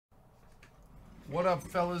What up,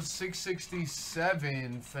 fellas?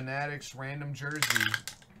 667 Fanatics random jersey.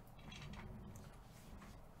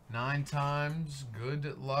 9 times.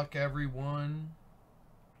 Good luck, everyone.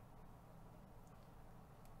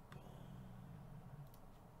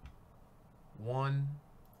 1,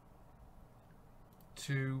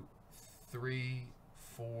 2, 3,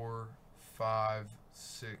 4, 5,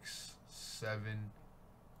 6, 7,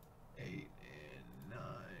 8, and 9.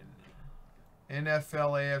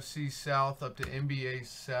 NFL AFC South up to NBA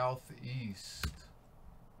Southeast.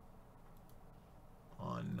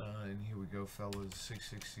 On 9. Here we go, fellas.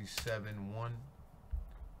 667. 1,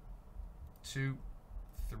 2,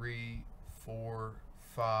 3, 4,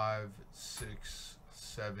 5, 6,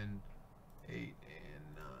 7, 8,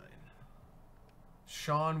 and 9.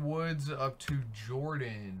 Sean Woods up to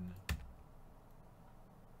Jordan.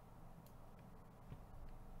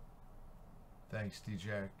 Thanks,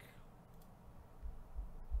 D-Jack.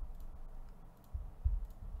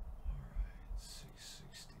 Alright,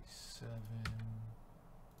 667.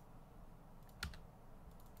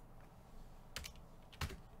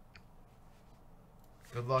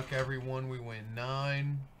 Good luck, everyone. We went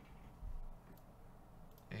 9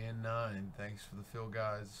 and 9. Thanks for the fill,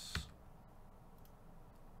 guys.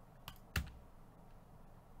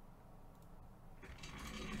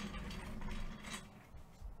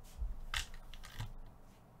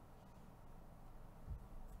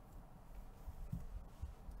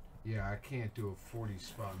 Yeah, I can't do a 40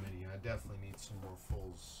 spot mini. I definitely need some more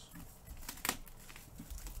fulls.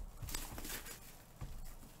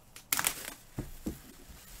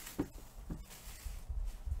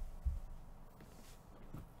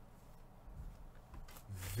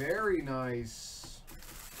 Very nice.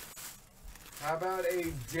 How about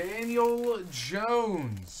a Daniel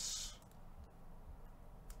Jones?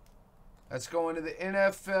 That's going to the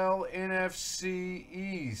NFL NFC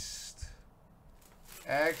East.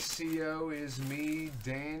 Axio is me,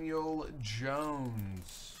 Daniel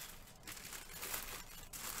Jones.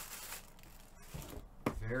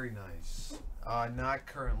 Very nice. Not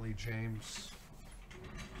currently, James.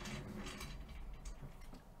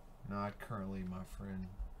 Not currently, my friend.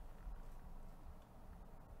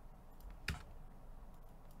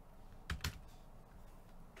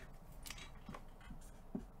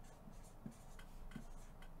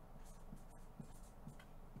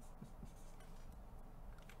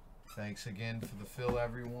 Thanks again for the fill,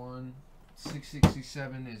 everyone.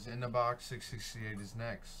 667 is in the box. 668 is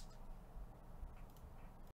next.